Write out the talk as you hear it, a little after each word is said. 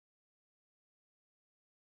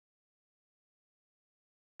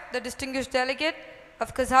the distinguished delegate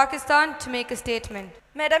of Kazakhstan to make a statement.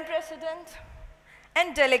 Madam President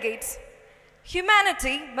and delegates,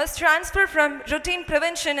 humanity must transfer from routine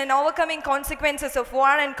prevention and overcoming consequences of war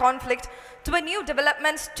and conflict to a new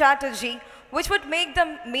development strategy which would make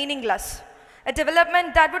them meaningless. A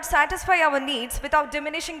development that would satisfy our needs without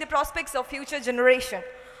diminishing the prospects of future generation.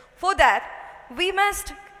 For that, we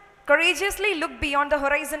must courageously look beyond the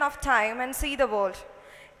horizon of time and see the world.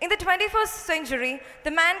 In the 21st century,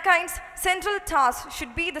 the mankind's central task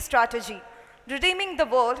should be the strategy, redeeming the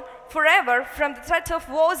world forever from the threat of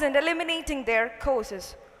wars and eliminating their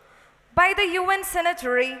causes. By the UN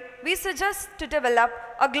Signatory, we suggest to develop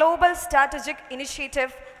a global strategic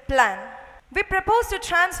initiative plan. We propose to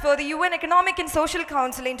transfer the UN Economic and Social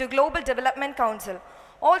Council into Global Development Council.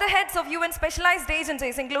 All the heads of UN specialized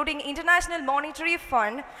agencies, including International Monetary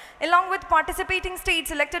Fund, along with participating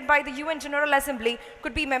states elected by the UN General Assembly,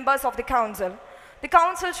 could be members of the Council. The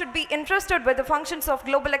Council should be entrusted with the functions of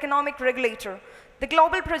global economic regulator. The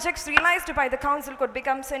global projects realized by the Council could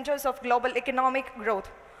become centers of global economic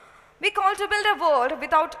growth. We call to build a world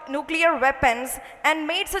without nuclear weapons and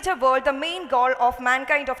made such a world the main goal of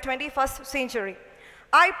mankind of 21st century.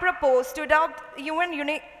 I propose to adopt the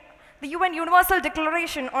UN Universal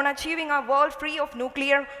Declaration on achieving a world free of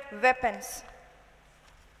nuclear weapons.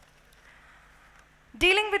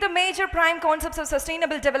 Dealing with the major prime concepts of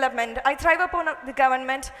sustainable development, I thrive upon the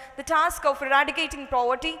government the task of eradicating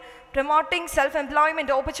poverty, promoting self-employment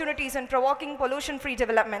opportunities and provoking pollution-free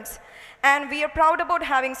developments. And we are proud about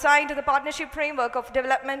having signed the Partnership Framework of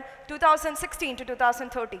Development 2016 to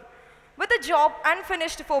 2030. With the job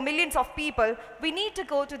unfinished for millions of people, we need to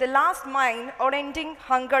go to the last mile on ending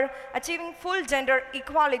hunger, achieving full gender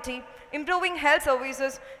equality, improving health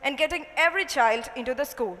services, and getting every child into the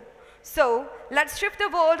school. So, let's shift the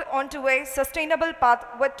world onto a sustainable path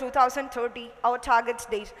with 2030, our target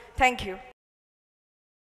date. Thank you.